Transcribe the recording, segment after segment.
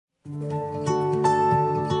Hello,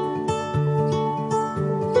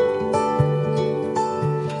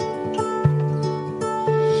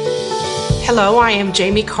 I am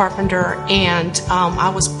Jamie Carpenter, and I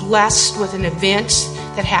was blessed with an event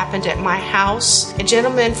that happened at my house. A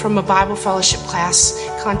gentleman from a Bible fellowship class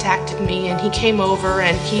contacted me, and he came over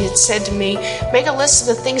and he had said to me, make a list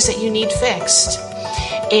of the things that you need fixed.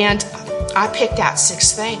 And I picked out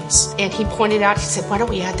 6 things. And he pointed out, he said, why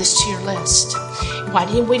don't we add this to your list? Why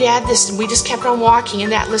didn't we add this? And we just kept on walking,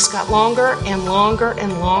 and that list got longer and longer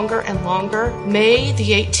and longer and longer. May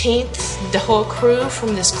the 18th, the whole crew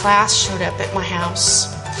from this class showed up at my house.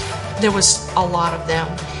 There was a lot of them.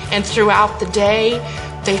 And throughout the day,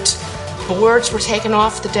 boards were taken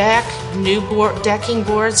off the deck. New decking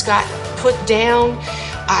boards got put down.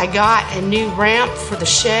 I got a new ramp for the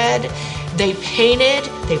shed. They painted.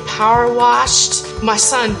 They power washed. My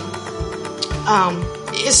son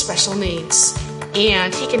is special needs,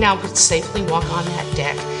 and he can now safely walk on that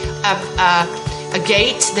deck. A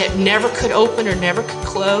gate that never could open or never could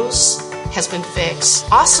close has been fixed.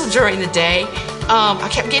 Also during the day, I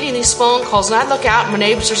kept getting these phone calls, and I'd look out and my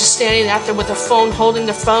neighbors are just standing out there with a phone, holding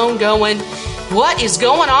the phone, going, what is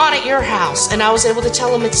going on at your house? And I was able to tell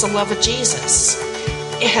them it's the love of Jesus.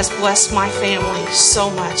 It has blessed my family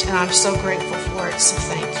so much, and I'm so grateful for it, so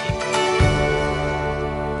thank you.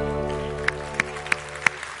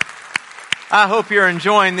 I hope you're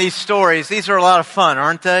enjoying these stories. These are a lot of fun,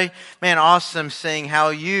 aren't they? Man, awesome seeing how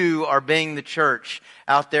you are being the church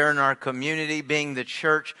out there in our community, being the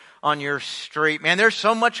church on your street. Man, there's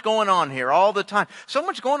so much going on here all the time. So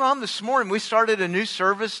much going on this morning. We started a new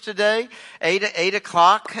service today, 8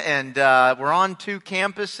 o'clock, and we're on 2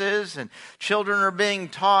 campuses, and children are being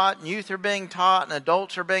taught, and youth are being taught, and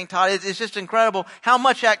adults are being taught. It's just incredible how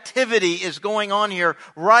much activity is going on here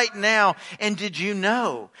right now. And did you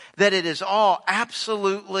know that it is all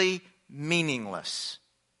absolutely meaningless?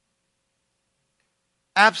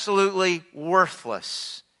 Absolutely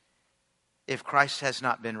worthless if Christ has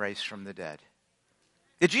not been raised from the dead.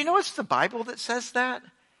 Did you know it's the Bible that says that?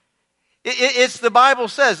 It's the Bible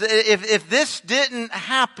says, if this didn't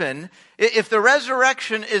happen, if the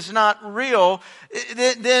resurrection is not real,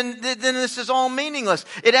 then this is all meaningless.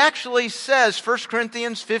 It actually says, 1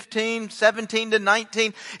 Corinthians 15, 17 to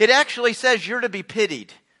 19, it actually says you're to be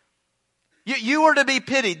pitied. You are to be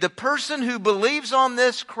pitied. The person who believes on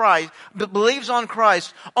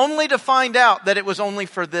Christ only to find out that it was only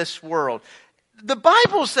for this world. The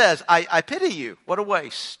Bible says, I pity you. What a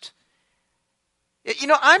waste. You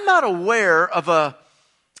know, I'm not aware of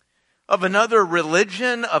another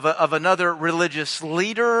religion, of another religious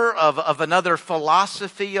leader, of another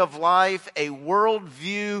philosophy of life, a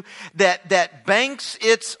worldview that banks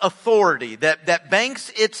its authority, that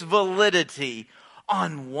banks its validity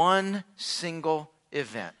on one single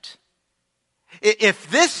event. If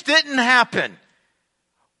this didn't happen,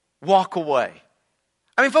 walk away.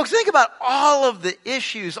 I mean, folks, think about all of the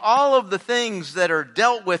issues, all of the things that are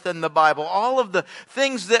dealt with in the Bible, all of the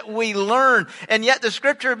things that we learn, and yet the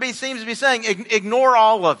Scripture seems to be saying, ignore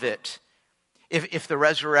all of it if the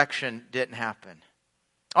resurrection didn't happen.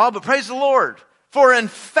 Oh, but praise the Lord, for in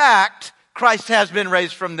fact, Christ has been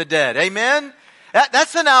raised from the dead. Amen?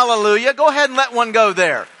 That's an hallelujah. Go ahead and let one go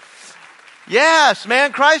there. Yes,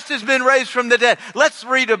 man, Christ has been raised from the dead. Let's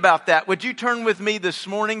read about that. Would you turn with me this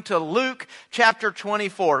morning to Luke chapter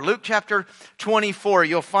 24? Luke chapter 24.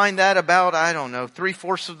 You'll find that about,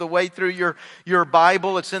 3/4 of the way through your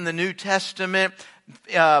Bible. It's in the New Testament.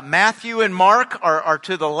 Matthew and Mark are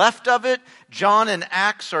to the left of it. John and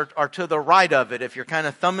Acts are to the right of it, if you're kind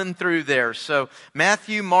of thumbing through there. So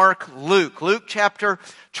Matthew, Mark, Luke. Luke chapter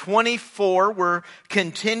 24. We're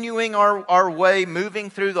continuing our way, moving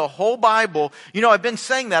through the whole Bible. You know, I've been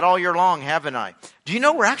saying that all year long, haven't I? Do you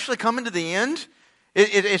know we're actually coming to the end?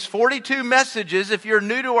 It's 42 messages. If you're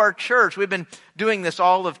new to our church, we've been doing this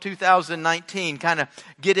all of 2019, kind of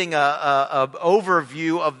getting a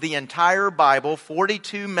overview of the entire Bible,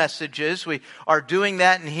 42 messages. We are doing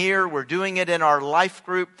that in here. We're doing it in our life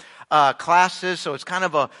group classes. So it's kind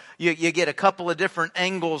of you get a couple of different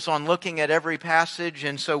angles on looking at every passage.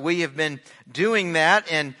 And so we have been doing that.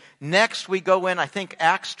 And next we go in, I think,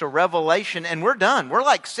 Acts to Revelation, and we're done. We're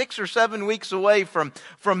like 6 or 7 weeks away from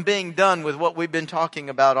being done with what we've been talking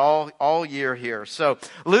about all year here. So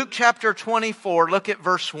Luke chapter 24, look at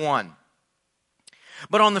verse 1.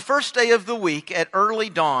 But on the first day of the week, at early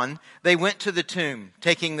dawn, they went to the tomb,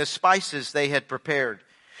 taking the spices they had prepared.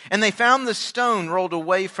 And they found the stone rolled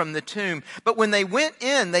away from the tomb. But when they went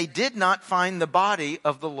in, they did not find the body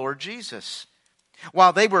of the Lord Jesus.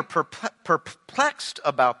 While they were perplexed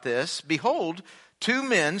about this, behold, 2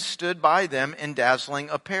 men stood by them in dazzling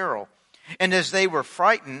apparel. And as they were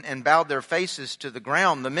frightened and bowed their faces to the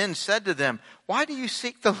ground, the men said to them, "Why do you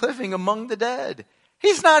seek the living among the dead?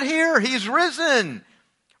 He's not here, he's risen.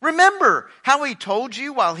 Remember how he told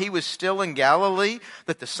you while he was still in Galilee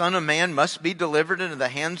that the Son of Man must be delivered into the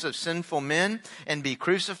hands of sinful men and be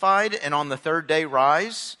crucified and on the 3rd day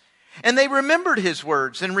rise?" And they remembered his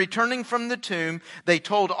words, and returning from the tomb, they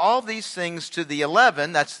told all these things to the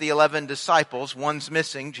 11, that's the 11 disciples, one's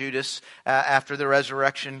missing, Judas, after the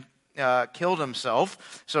resurrection killed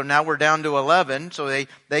himself. So now we're down to 11, so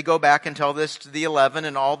they go back and tell this to the 11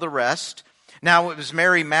 and all the rest. Now it was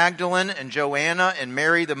Mary Magdalene and Joanna and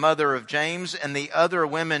Mary the mother of James and the other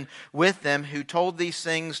women with them who told these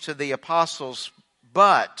things to the apostles.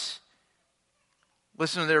 But,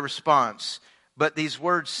 listen to their response, but these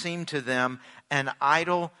words seemed to them an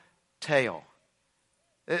idle tale.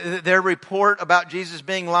 Their report about Jesus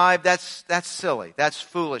being alive, that's silly. That's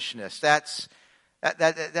foolishness.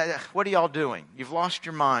 What are y'all doing? You've lost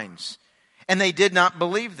your minds. And they did not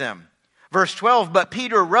believe them. Verse 12, but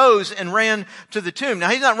Peter rose and ran to the tomb. Now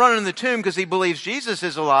he's not running to the tomb because he believes Jesus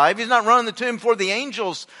is alive. He's not running to the tomb before the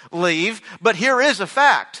angels leave. But here is a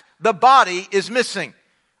fact. The body is missing.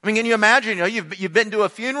 I mean, can you imagine, you've been to a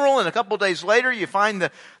funeral and a couple of days later you find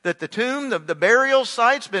that the tomb, the burial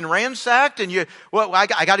site's been ransacked and I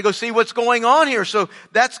got to go see what's going on here. So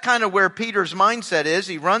that's kind of where Peter's mindset is.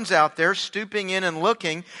 He runs out there, stooping in and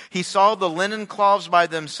looking. He saw the linen cloths by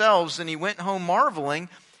themselves and he went home marveling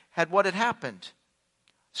at what had happened.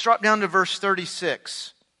 Let's drop down to verse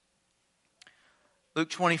 36. Luke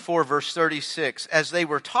 24, verse 36. As they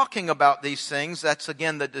were talking about these things, that's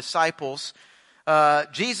again the disciples,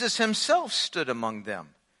 Jesus himself stood among them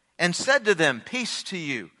and said to them, "Peace to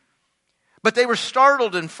you." But they were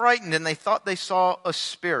startled and frightened, and they thought they saw a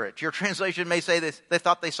spirit. Your translation may say they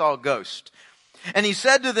thought they saw a ghost. And he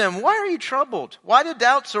said to them, "Why are you troubled? Why do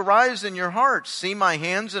doubts arise in your hearts? See my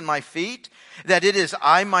hands and my feet, that it is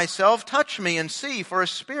I myself. Touch me and see, for a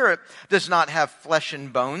spirit does not have flesh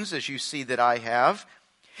and bones, as you see that I have."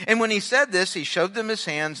 And when he said this, he showed them his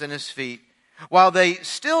hands and his feet. While they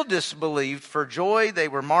still disbelieved, for joy they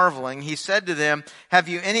were marveling, he said to them, "Have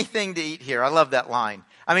you anything to eat here?" I love that line.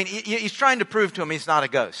 I mean, he's trying to prove to them he's not a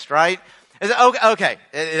ghost, right? Okay,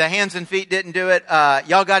 the hands and feet didn't do it.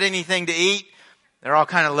 Y'all got anything to eat? They're all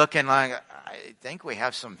kind of looking like, "I think we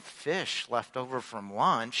have some fish left over from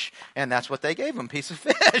lunch." And that's what they gave him, a piece of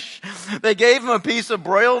fish. They gave him a piece of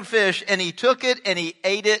broiled fish, and he took it and he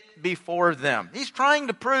ate it before them. He's trying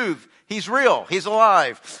to prove he's real. He's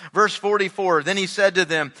alive. Verse 44, then he said to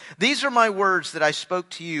them, "These are my words that I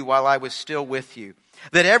spoke to you while I was still with you,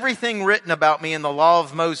 that everything written about me in the law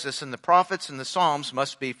of Moses and the prophets and the Psalms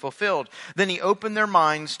must be fulfilled." Then he opened their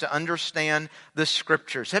minds to understand the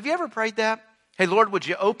scriptures. Have you ever prayed that? Hey, Lord, would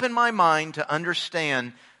you open my mind to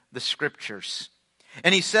understand the scriptures?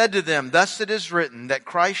 And he said to them, "Thus it is written that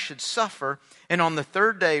Christ should suffer and on the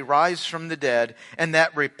 3rd day rise from the dead, and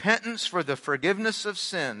that repentance for the forgiveness of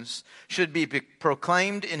sins should be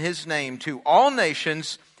proclaimed in his name to all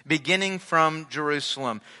nations, beginning from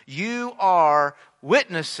Jerusalem. You are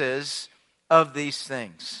witnesses of these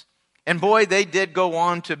things." And boy, they did go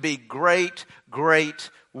on to be great, great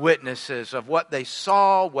witnesses of what they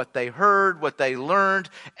saw, what they heard, what they learned,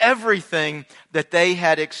 everything that they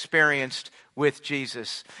had experienced with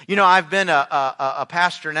Jesus. You know, I've been a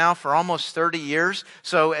pastor now for almost 30 years,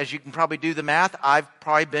 so as you can probably do the math, I've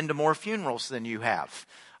probably been to more funerals than you have.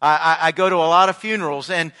 I go to a lot of funerals,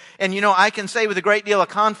 and you know, I can say with a great deal of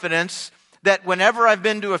confidence that whenever I've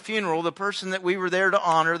been to a funeral, the person that we were there to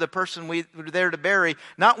honor, the person we were there to bury,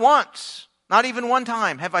 not once, not even one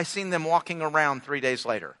time have I seen them walking around 3 days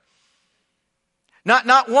later.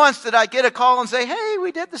 Not once did I get a call and say, "Hey,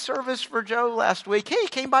 we did the service for Joe last week. Hey, he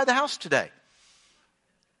came by the house today."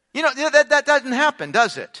 You know, that doesn't happen,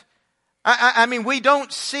 does it? I mean, we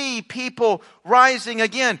don't see people rising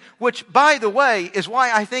again, which, by the way, is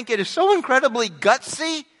why I think it is so incredibly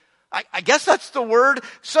gutsy. I guess that's the word,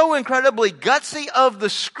 so incredibly gutsy of the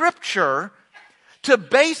Scripture to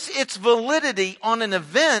base its validity on an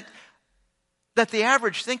event that the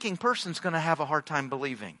average thinking person's going to have a hard time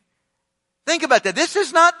believing. Think about that. This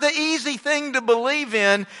is not the easy thing to believe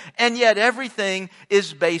in, and yet everything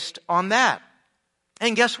is based on that.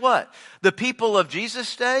 And guess what? The people of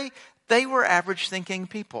Jesus' day, they were average thinking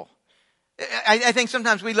people. I think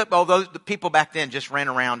sometimes we look, the people back then just ran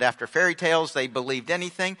around after fairy tales. They believed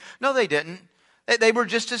anything. No, they didn't. They were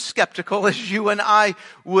just as skeptical as you and I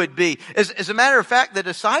would be. As a matter of fact, the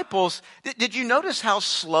disciples, did you notice how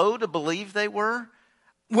slow to believe they were?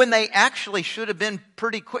 when they actually should have been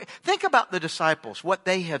pretty quick. Think about the disciples, what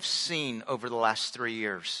they have seen over the last 3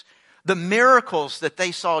 years. The miracles that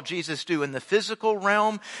they saw Jesus do in the physical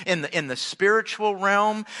realm, in the spiritual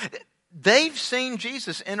realm. They've seen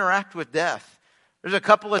Jesus interact with death. There's a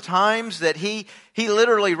couple of times that he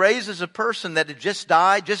literally raises a person that had just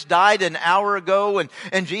died an hour ago,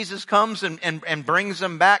 and Jesus comes and brings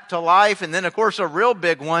them back to life. And then, of course, a real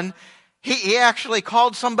big one, he actually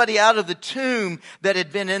called somebody out of the tomb that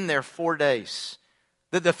had been in there 4 days.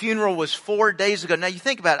 The funeral was 4 days ago. Now you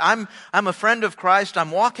think about it. I'm a friend of Christ.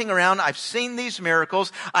 I'm walking around. I've seen these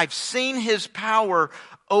miracles. I've seen His power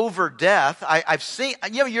over death. I've seen,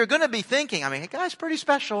 you're going to be thinking, hey, guy's pretty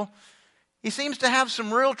special. He seems to have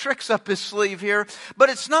some real tricks up his sleeve here. But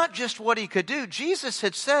it's not just what He could do. Jesus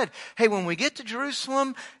had said, hey, when we get to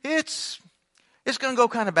Jerusalem, it's going to go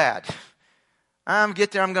kind of bad.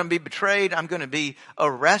 Get there, I'm going to be betrayed. I'm going to be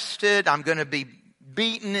arrested. I'm going to be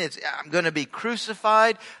beaten. I'm going to be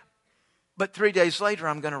crucified. But 3 days later,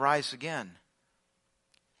 I'm going to rise again.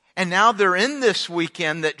 And now they're in this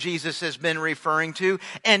weekend that Jesus has been referring to,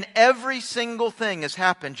 and every single thing has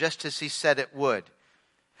happened just as He said it would.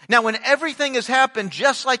 Now, when everything has happened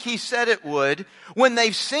just like He said it would, when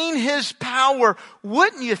they've seen His power,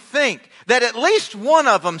 wouldn't you think that at least one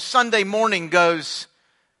of them Sunday morning goes,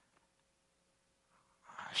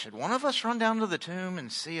 should one of us run down to the tomb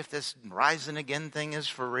and see if this rising again thing is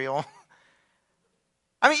for real?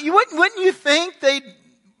 Wouldn't you think they'd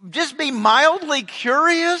just be mildly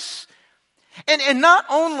curious? And not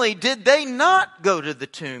only did they not go to the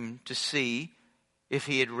tomb to see if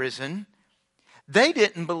He had risen, they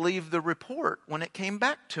didn't believe the report when it came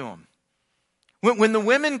back to them. When the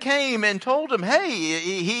women came and told him, hey,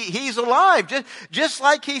 he's alive, just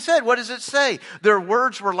like he said, what does it say? Their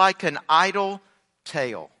words were like an idle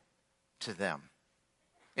tale to them.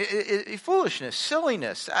 Foolishness,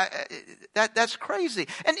 silliness, that's crazy.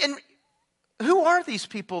 And who are these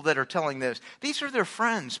people that are telling this? These are their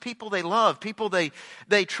friends, people they love, people they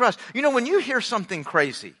trust. When you hear something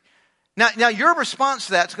crazy, now your response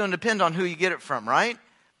to that's going to depend on who you get it from, right?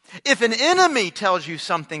 If an enemy tells you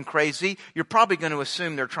something crazy, you're probably going to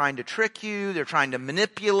assume they're trying to trick you, they're trying to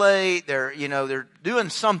manipulate, they're doing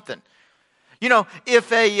something.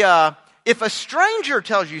 If a stranger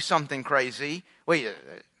tells you something crazy, well,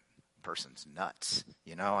 person's nuts.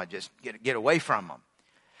 I just get away from them.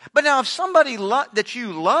 But now if somebody that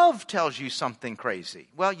you love tells you something crazy,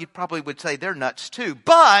 well, you probably would say they're nuts too.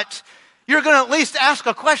 But you're going to at least ask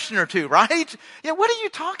a question or two, right? Yeah, what are you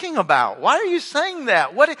talking about? Why are you saying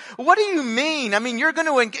that? What do you mean? You're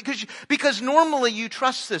going to, because normally you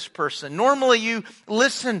trust this person. Normally you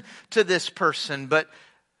listen to this person. But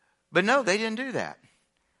no, they didn't do that.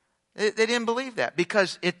 They didn't believe that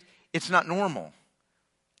because it's not normal.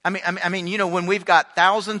 When we've got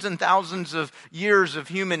thousands and thousands of years of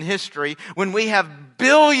human history, when we have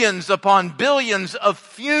billions upon billions of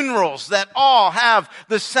funerals that all have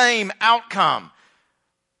the same outcome,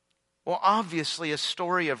 well, obviously a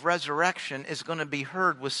story of resurrection is going to be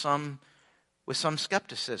heard with some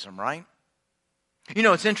skepticism, right?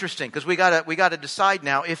 It's interesting because we gotta decide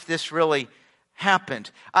now if this really happened.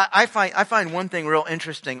 I find one thing real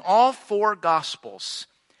interesting. All 4 Gospels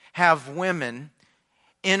have women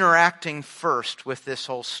interacting first with this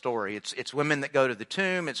whole story. It's women that go to the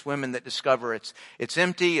tomb. It's women that discover it's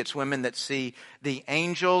empty. It's women that see the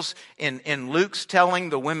angels. In Luke's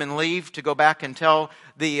telling, the women leave to go back and tell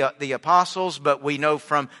the apostles. But we know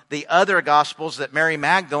from the other Gospels that Mary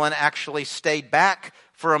Magdalene actually stayed back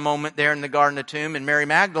for a moment there in the Garden of Tomb, and Mary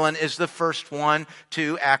Magdalene is the first one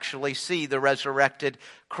to actually see the resurrected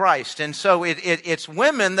Christ. And so it's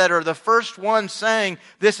women that are the first ones saying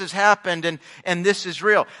this has happened and this is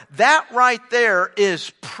real. That right there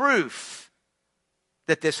is proof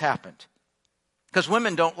that this happened. Because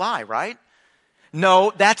women don't lie, right?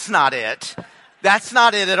 No, that's not it. That's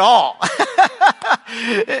not it at all.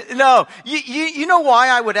 No, you know why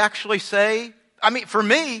I would actually say, for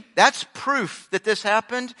me, that's proof that this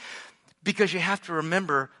happened, because you have to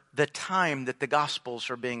remember the time that the Gospels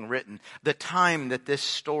are being written, the time that this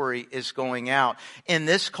story is going out. In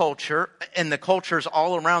this culture, and the cultures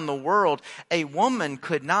all around the world, a woman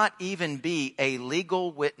could not even be a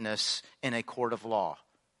legal witness in a court of law.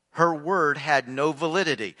 Her word had no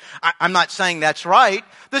validity. I'm not saying that's right.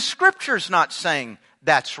 The Scripture's not saying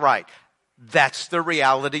that's right. That's the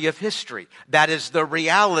reality of history. That is the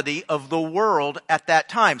reality of the world at that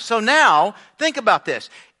time. So now, think about this.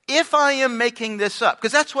 If I am making this up,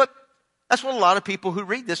 because that's what a lot of people who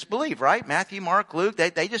read this believe, right? Matthew, Mark, Luke,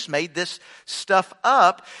 they just made this stuff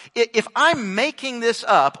up. If I'm making this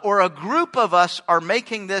up, or a group of us are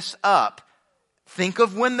making this up, Think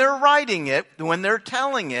of when they're writing it, when they're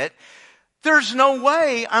telling it. There's no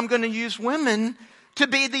way I'm going to use women to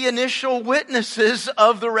be the initial witnesses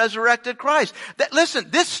of the resurrected Christ. Listen,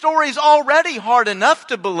 this story's already hard enough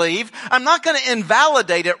to believe. I'm not going to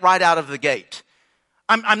invalidate it right out of the gate.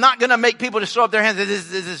 I'm not going to make people just throw up their hands.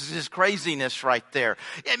 This is craziness right there.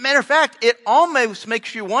 Matter of fact, it almost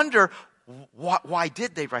makes you wonder, why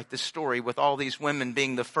did they write this story with all these women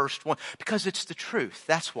being the first one? Because it's the truth.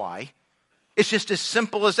 That's why. It's just as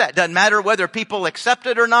simple as that. Doesn't matter whether people accept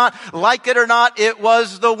it or not, like it or not. It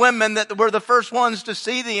was the women that were the first ones to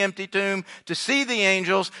see the empty tomb, to see the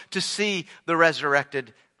angels, to see the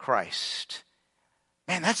resurrected Christ.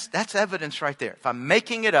 Man, that's evidence right there. If I'm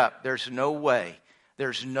making it up, there's no way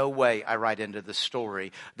I write into the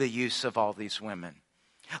story the use of all these women.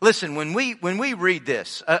 Listen, when we read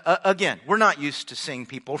this, again, we're not used to seeing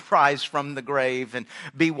people rise from the grave and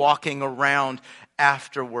be walking around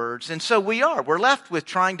afterwards. And so we're left with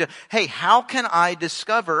trying to, hey, how can I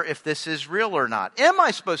discover if this is real or not? Am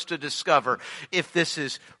I supposed to discover if this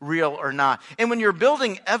is real or not? And when you're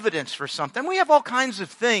building evidence for something, we have all kinds of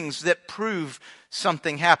things that prove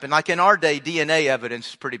something happened. Like in our day, DNA evidence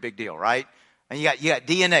is a pretty big deal, right? And you got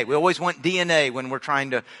DNA. We always want DNA when we're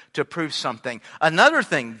trying to prove something. Another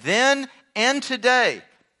thing, then and today,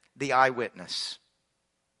 the eyewitness.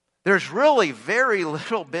 There's really very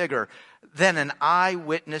little bigger than an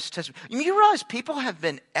eyewitness testimony. You realize people have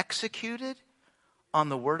been executed on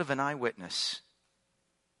the word of an eyewitness.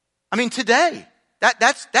 I mean, today,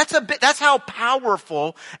 that's how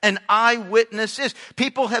powerful an eyewitness is.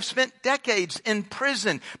 People have spent decades in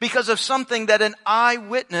prison because of something that an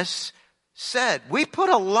eyewitness said. We put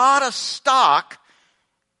a lot of stock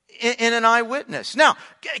in an eyewitness. Now,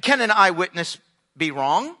 can an eyewitness be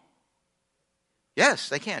wrong? Yes,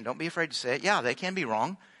 they can. Don't be afraid to say it. Yeah, they can be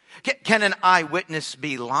wrong. Can an eyewitness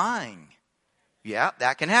be lying? Yeah,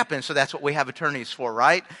 that can happen. So that's what we have attorneys for,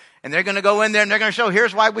 right? And they're going to go in there and they're going to show,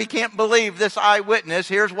 here's why we can't believe this eyewitness.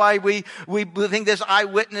 Here's why we think this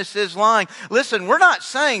eyewitness is lying. Listen, we're not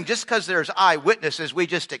saying just because there's eyewitnesses, we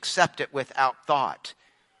just accept it without thought.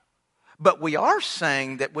 But we are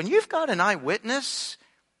saying that when you've got an eyewitness,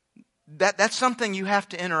 that's something you have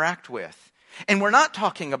to interact with. And we're not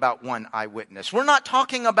talking about one eyewitness. We're not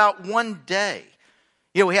talking about one day.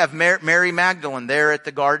 You know, we have Mary Magdalene there at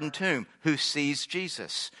the garden tomb who sees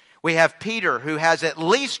Jesus. We have Peter who has at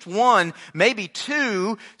least one, maybe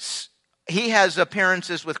two. He has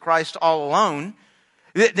appearances with Christ all alone.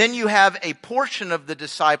 Then you have a portion of the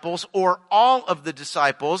disciples or all of the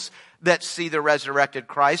disciples that see the resurrected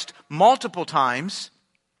Christ multiple times.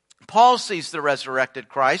 Paul sees the resurrected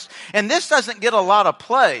Christ. And this doesn't get a lot of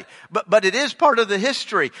play, but it is part of the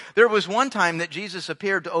history. There was one time that Jesus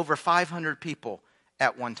appeared to over 500 people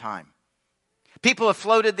at one time. People have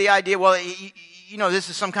floated the idea, well, this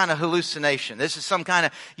is some kind of hallucination. This is some kind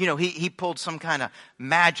of, he pulled some kind of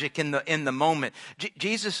magic in the moment.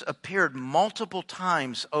 Jesus appeared multiple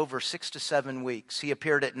times over 6 to 7 weeks. He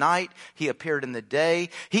appeared at night. He appeared in the day.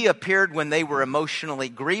 He appeared when they were emotionally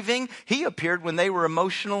grieving. He appeared when they were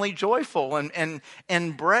emotionally joyful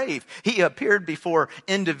and brave. He appeared before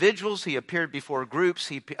individuals. He appeared before groups.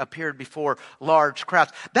 He appeared before large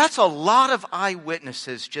crowds. That's a lot of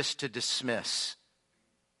eyewitnesses just to dismiss.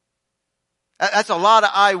 That's a lot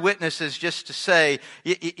of eyewitnesses just to say,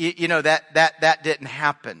 that didn't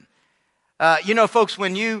happen. Folks,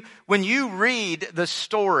 when you read the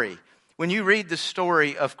story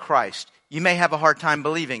of Christ, you may have a hard time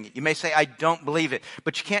believing it. You may say, I don't believe it.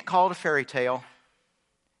 But you can't call it a fairy tale.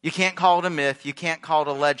 You can't call it a myth. You can't call it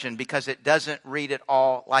a legend because it doesn't read at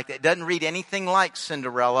all like that. It doesn't read anything like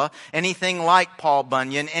Cinderella, anything like Paul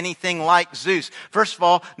Bunyan, anything like Zeus. First of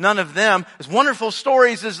all, none of them, as wonderful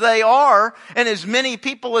stories as they are, and as many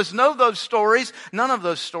people as know those stories, none of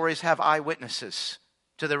those stories have eyewitnesses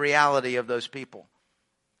to the reality of those people.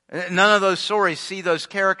 None of those stories see those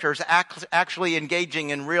characters actually engaging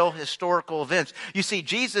in real historical events. You see,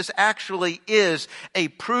 Jesus actually is a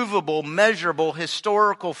provable, measurable,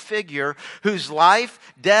 historical figure whose life,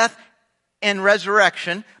 death, and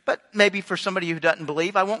resurrection, but maybe for somebody who doesn't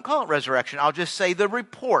believe, I won't call it resurrection. I'll just say the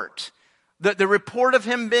report. The report of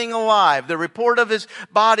him being alive, the report of his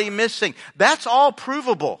body missing, that's all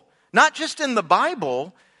provable. Not just in the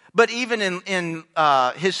Bible, but even in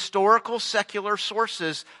historical secular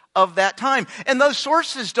sources of that time. And those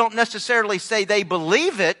sources don't necessarily say they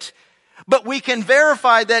believe it, but we can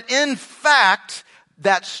verify that in fact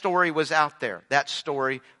that story was out there. That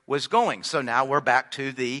story was going. So now we're back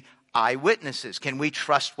to the eyewitnesses. Can we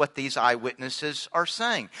trust what these eyewitnesses are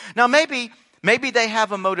saying? Now maybe they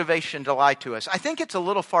have a motivation to lie to us. I think it's a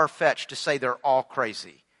little far-fetched to say they're all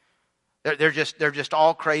crazy. They're just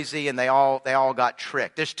all crazy, and they all got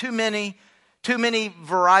tricked. There's too many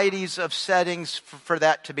varieties of settings for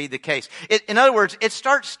that to be the case. In other words, it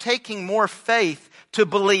starts taking more faith to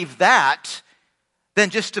believe that than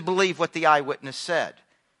just to believe what the eyewitness said.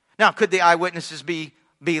 Now, could the eyewitnesses be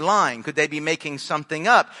lying? Could they be making something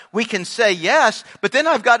up? We can say yes, but then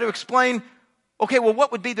I've got to explain, okay, well,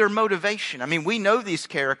 what would be their motivation? I mean, we know these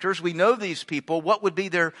characters, we know these people. What would be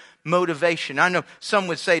their motivation? I know some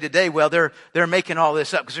would say today, well, they're making all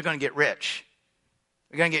this up because they're going to get rich.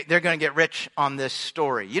 They're going to get rich on this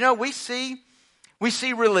story. You know, we see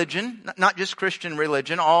religion, not just Christian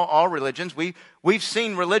religion, all religions. We've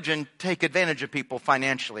seen religion take advantage of people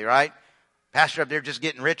financially, right? Pastor, up there just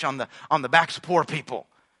getting rich on the backs of poor people.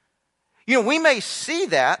 You know, we may see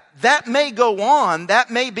that. That may go on.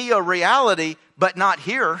 That may be a reality, but not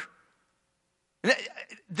here.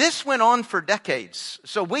 This went on for decades.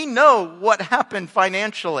 So we know what happened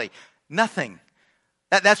financially. Nothing.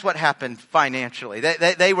 That's what happened financially.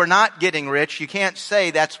 They were not getting rich. You can't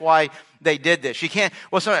say that's why they did this. You can't,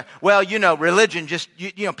 religion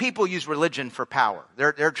people use religion for power.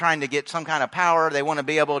 They're trying to get some kind of power. They want to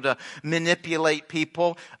be able to manipulate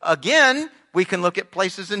people. Again, we can look at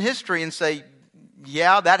places in history and say,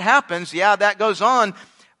 yeah, that happens. Yeah, that goes on.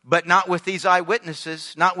 But not with these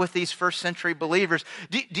eyewitnesses, not with these first century believers.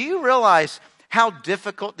 Do you realize how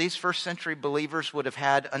difficult these first century believers would have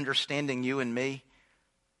had understanding you and me?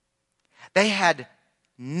 They had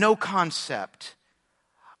no concept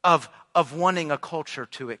of wanting a culture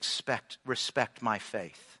to respect my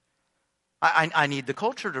faith. I need the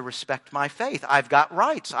culture to respect my faith. I've got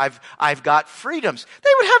rights. I've got freedoms. They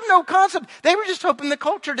would have no concept. They were just hoping the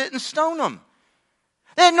culture didn't stone them.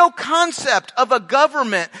 They had no concept of a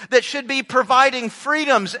government that should be providing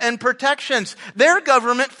freedoms and protections. Their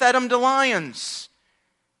government fed them to lions.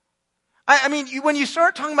 I mean, when you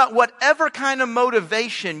start talking about whatever kind of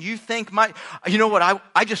motivation you think might, you know what,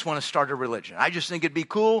 I just want to start a religion. I just think it'd be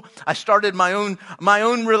cool. I started my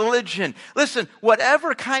own religion. Listen,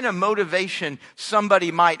 whatever kind of motivation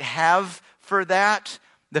somebody might have for that,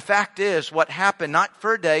 the fact is what happened, not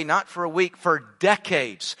for a day, not for a week, for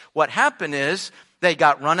decades. What happened is they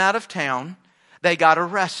got run out of town, they got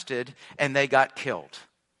arrested, and they got killed.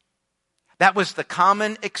 That was the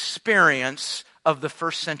common experience of the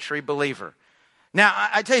first century believer. Now,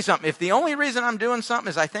 I tell you something, if the only reason I'm doing something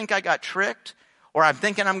is I think I got tricked, or I'm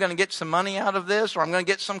thinking I'm going to get some money out of this, or I'm going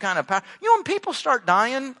to get some kind of power, when people start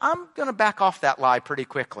dying, I'm going to back off that lie pretty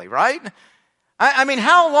quickly, right? I mean,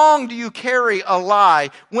 how long do you carry a lie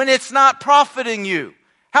when it's not profiting you?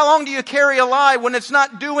 How long do you carry a lie when it's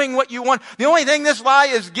not doing what you want? The only thing this lie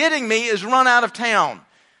is getting me is run out of town.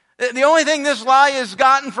 The only thing this lie has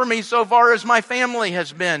gotten for me so far is my family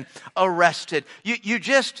has been arrested.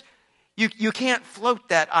 You can't float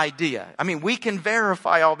that idea. I mean, we can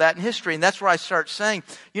verify all that in history, and that's where I start saying,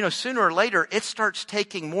 sooner or later, it starts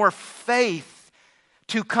taking more faith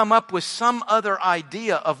to come up with some other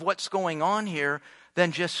idea of what's going on here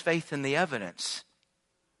than just faith in the evidence.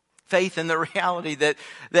 Faith in the reality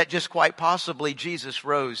that just quite possibly Jesus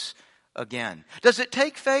rose again. Does it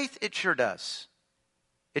take faith? It sure does.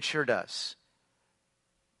 It sure does.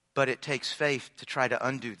 But it takes faith to try to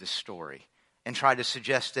undo the story and try to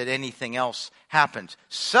suggest that anything else happened.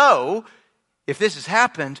 So, if this has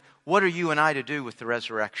happened, what are you and I to do with the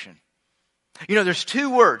resurrection? There's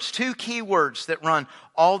two key words that run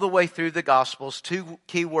all the way through the Gospels, two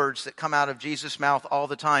key words that come out of Jesus' mouth all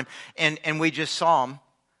the time, and we just saw them.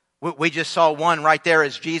 We just saw one right there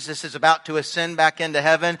as Jesus is about to ascend back into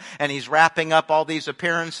heaven, and he's wrapping up all these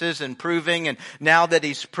appearances and proving, and now that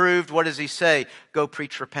he's proved, what does he say? Go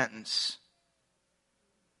preach repentance.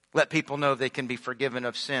 Let people know they can be forgiven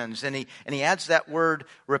of sins. And he adds that word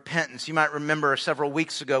repentance. You might remember several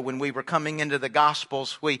weeks ago when we were coming into the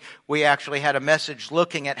Gospels, we actually had a message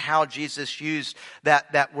looking at how Jesus used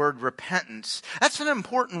that word repentance. That's an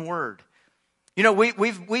important word.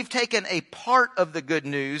 We've taken a part of the good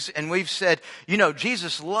news and we've said,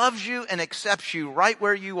 Jesus loves you and accepts you right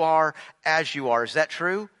where you are as you are. Is that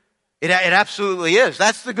true? It absolutely is.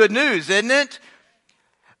 That's the good news, isn't it?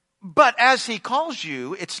 But as he calls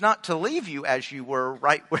you, it's not to leave you as you were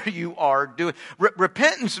right where you are doing.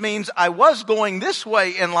 Repentance means I was going this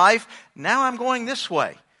way in life. Now I'm going this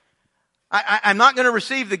way. I'm not going to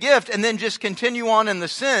receive the gift and then just continue on in the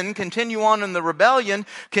sin, continue on in the rebellion,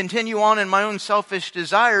 continue on in my own selfish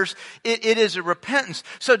desires. It is a repentance.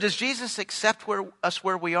 So does Jesus accept us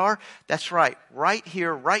where we are? That's right. Right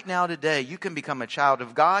here, right now, today, you can become a child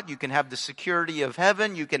of God. You can have the security of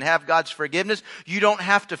heaven. You can have God's forgiveness. You don't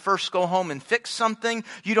have to first go home and fix something.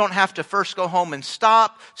 You don't have to first go home and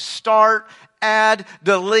start. add,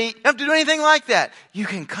 delete. You don't have to do anything like that. You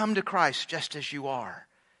can come to Christ just as you are.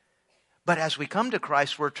 But as we come to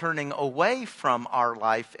Christ, we're turning away from our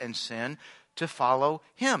life and sin to follow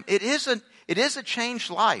Him. It is a changed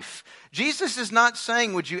life. Jesus is not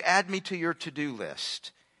saying, would you add me to your to-do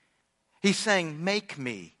list? He's saying, make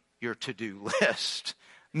me your to-do list.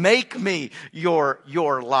 Make me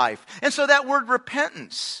your life. And so that word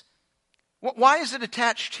repentance, why is it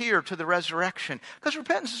attached here to the resurrection? Because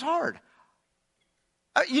repentance is hard.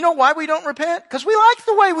 You know why we don't repent? Because we like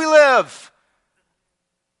the way we live.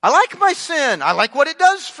 I like my sin. I like what it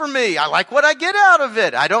does for me. I like what I get out of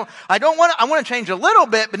it. I want to change a little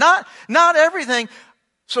bit, but not everything.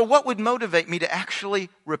 So what would motivate me to actually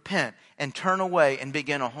repent and turn away and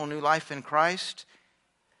begin a whole new life in Christ?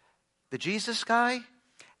 The Jesus guy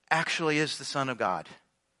actually is the Son of God.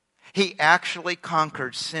 He actually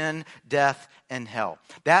conquered sin, death, and hell.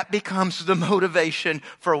 That becomes the motivation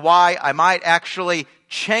for why I might actually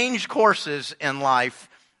change courses in life,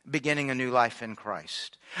 beginning a new life in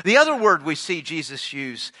Christ. The other word we see Jesus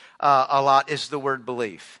use a lot is the word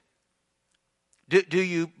believe. Do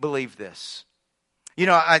you believe this? You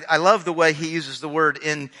know, I love the way he uses the word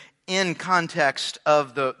in context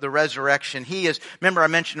of the resurrection. Remember I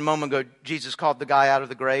mentioned a moment ago, Jesus called the guy out of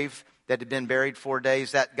the grave that had been buried 4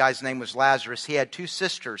 days. That guy's name was Lazarus. He had 2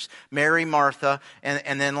 sisters, Mary, Martha,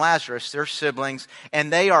 and then Lazarus, their siblings,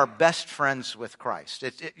 and they are best friends with Christ.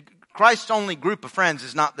 Christ's only group of friends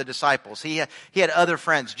is not the disciples. He had other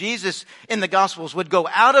friends. Jesus, in the Gospels, would go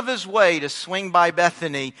out of his way to swing by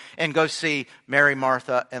Bethany and go see Mary,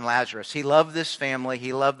 Martha, and Lazarus. He loved this family.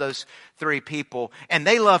 He loved those 3 people. And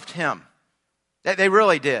they loved him. They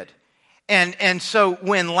really did. And so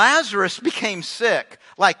when Lazarus became sick,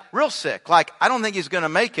 like real sick, like I don't think he's going to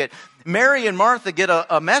make it, Mary and Martha get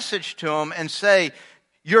a message to him and say,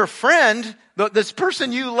 your friend, this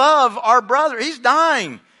person you love, our brother, he's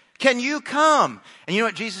dying. Can you come? And you know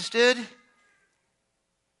what Jesus did?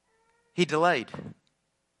 He delayed.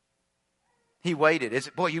 He waited.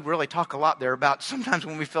 Boy, you really talk a lot there about sometimes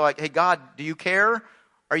when we feel like, hey, God, do you care?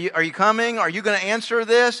 Are you coming? Are you going to answer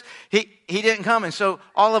this? He didn't come. And so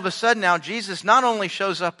all of a sudden now Jesus not only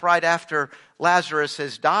shows up right after Lazarus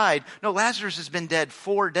has died. No, Lazarus has been dead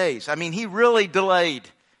 4 days. I mean, he really delayed.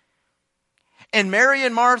 And Mary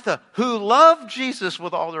and Martha, who loved Jesus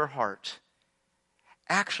with all their heart,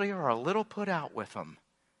 actually are a little put out with him.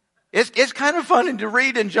 It's kind of funny to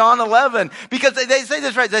read in John 11 because they say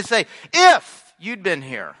this right. They say, if you'd been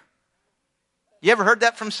here. You ever heard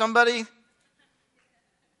that from somebody?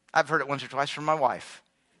 I've heard it once or twice from my wife.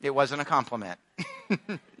 It wasn't a compliment.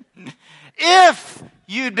 If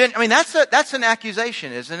you'd been, I mean, that's an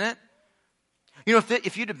accusation, isn't it? You know,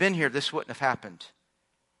 if you'd have been here, this wouldn't have happened.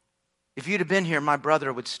 If you'd have been here, my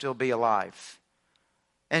brother would still be alive.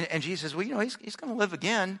 And Jesus says, well, you know, he's going to live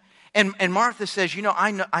again. And Martha says, you know,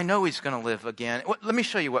 I know he's going to live again. Let me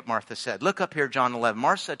show you what Martha said. Look up here, John 11.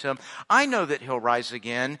 Martha said to him, I know that he'll rise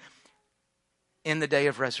again in the day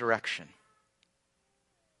of resurrection.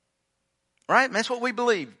 Right? That's what we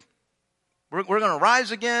believe. We're going to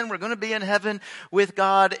rise again. We're going to be in heaven with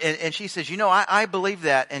God. And she says, you know, I believe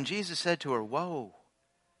that. And Jesus said to her, whoa.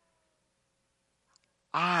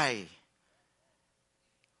 I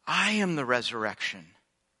am the resurrection.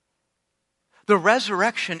 The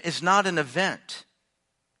resurrection is not an event.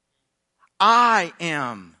 I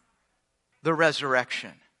am the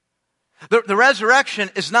resurrection. The resurrection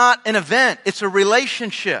is not an event. It's a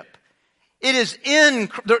relationship. It is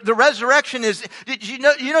the resurrection is, you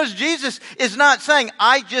notice Jesus is not saying,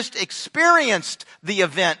 I just experienced the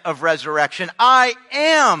event of resurrection. I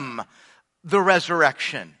am the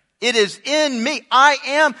resurrection. It is in me. I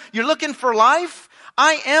am. You're looking for life?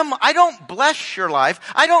 I am. I don't bless your life.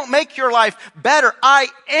 I don't make your life better. I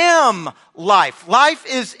am life. Life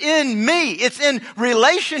is in me. It's in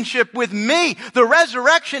relationship with me. The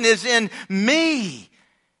resurrection is in me,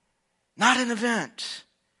 not an event.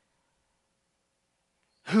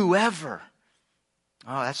 Whoever.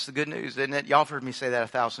 Oh, that's the good news, isn't it? Y'all have heard me say that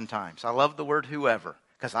 1,000 times. I love the word whoever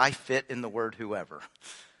because I fit in the word whoever.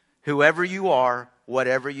 Whoever you are,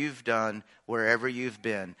 whatever you've done, wherever you've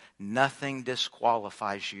been, nothing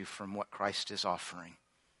disqualifies you from what Christ is offering.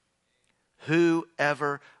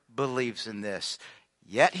 Whoever believes in this.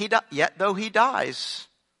 Yet though he dies,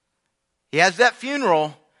 he has that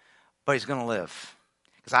funeral, but he's going to live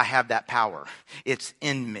because I have that power. It's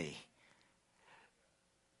in me.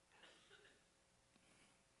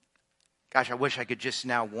 Gosh, I wish I could just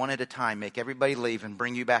now, one at a time, make everybody leave and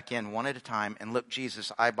bring you back in one at a time and look Jesus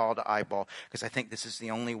eyeball to eyeball, because I think this is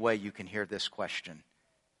the only way you can hear this question.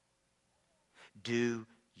 Do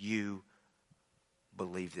you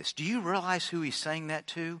believe this? Do you realize who he's saying that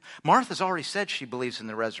to? Martha's already said she believes in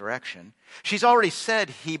the resurrection. She's already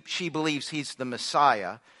said she believes he's the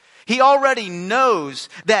Messiah. He already knows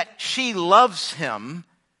that she loves him.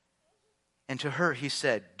 And to her he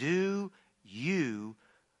said, do you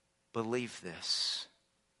believe this?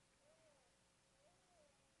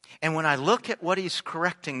 And when I look at what he's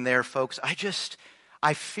correcting there, folks,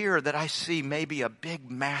 I fear that I see maybe a big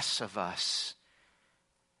mass of us.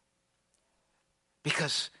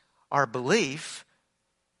 Because our belief,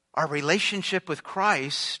 our relationship with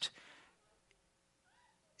Christ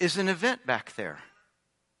is an event back there.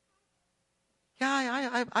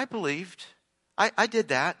 Yeah, I believed. I did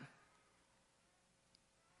that.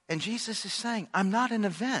 And Jesus is saying, I'm not an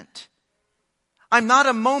event. I'm not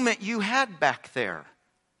a moment you had back there.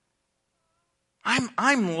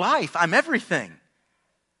 I'm life. I'm everything.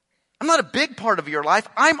 I'm not a big part of your life.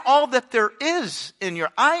 I'm all that there is in your...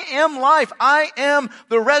 I am life. I am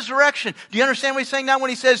the resurrection. Do you understand what he's saying now when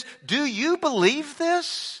he says, do you believe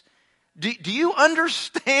this? Do you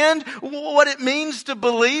understand what it means to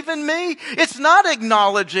believe in me? It's not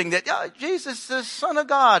acknowledging that Jesus is the Son of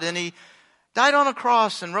God and he died on a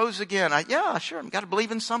cross and rose again. Sure, I've got to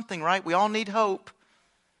believe in something, right? We all need hope.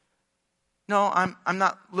 No, I'm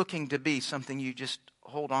not looking to be something you just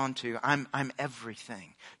hold on to. I'm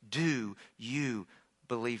everything. Do you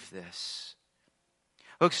believe this?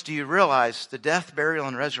 Folks, do you realize the death, burial,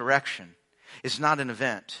 and resurrection is not an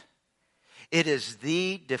event? It is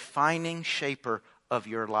the defining shaper of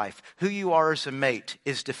your life. Who you are as a mate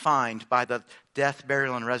is defined by the death,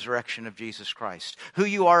 burial, and resurrection of Jesus Christ. Who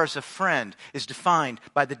you are as a friend is defined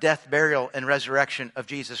by the death, burial, and resurrection of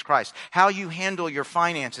Jesus Christ. How you handle your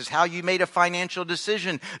finances, how you made a financial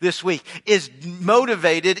decision this week is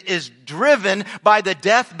motivated, is driven by the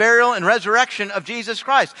death, burial, and resurrection of Jesus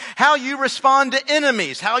Christ. How you respond to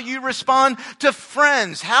enemies, how you respond to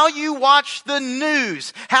friends, how you watch the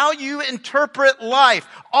news, how you interpret life,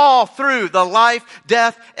 all through the life,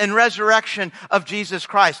 death, and resurrection of Jesus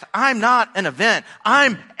Christ. I'm not an event.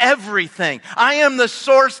 I'm everything. I am the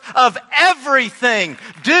source of everything.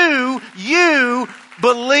 Do you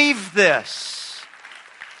believe this?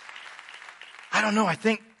 I don't know. I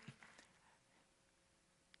think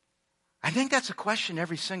that's a question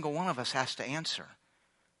every single one of us has to answer.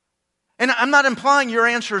 And I'm not implying your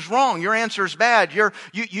answer is wrong. Your answer is bad. Your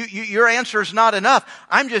answer is not enough.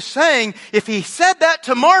 I'm just saying, if he said that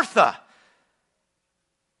to Martha,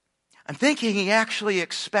 I'm thinking he actually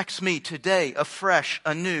expects me today, afresh,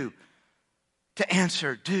 anew, to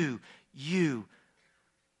answer, do you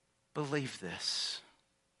believe this?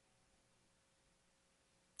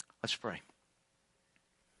 Let's pray.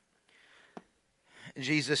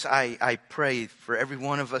 Jesus, I pray for every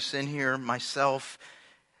one of us in here, myself,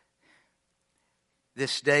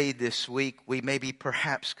 this day, this week, we maybe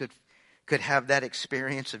perhaps could have that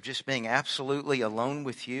experience of just being absolutely alone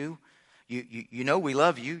with you. You know we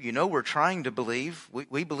love you. You know we're trying to believe.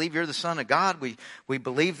 We believe you're the Son of God. We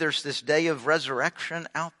believe there's this day of resurrection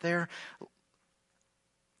out there.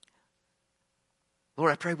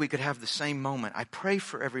 Lord, I pray we could have the same moment. I pray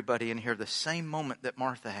for everybody in here the same moment that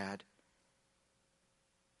Martha had.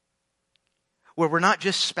 Where we're not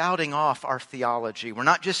just spouting off our theology. We're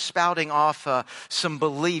not just spouting off some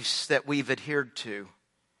beliefs that we've adhered to.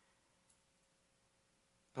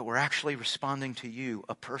 But we're actually responding to you,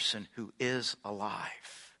 a person who is alive.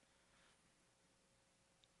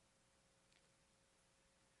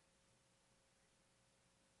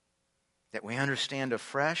 That we understand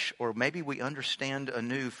afresh, or maybe we understand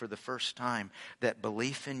anew for the first time, that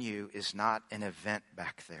belief in you is not an event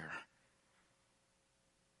back there.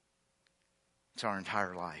 It's our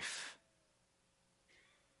entire life.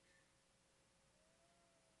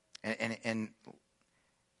 And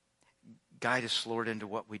guide us, Lord, into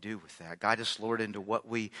what we do with that. Guide us, Lord, into what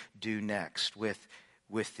we do next with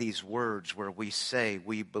these words where we say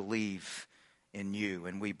we believe in you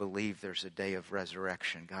and we believe there's a day of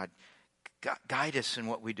resurrection. God, guide us in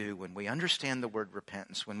what we do when we understand the word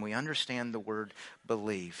repentance, when we understand the word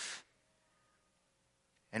believe.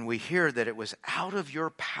 And we hear that it was out of your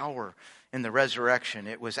power in the resurrection.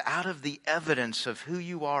 It was out of the evidence of who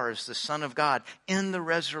you are as the Son of God in the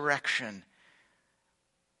resurrection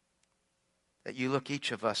that you look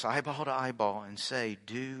each of us eyeball to eyeball and say,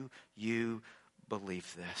 do you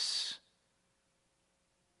believe this?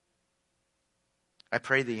 I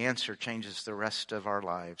pray the answer changes the rest of our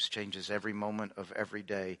lives, changes every moment of every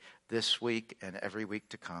day, this week and every week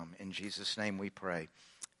to come. In Jesus' name we pray.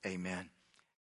 Amen.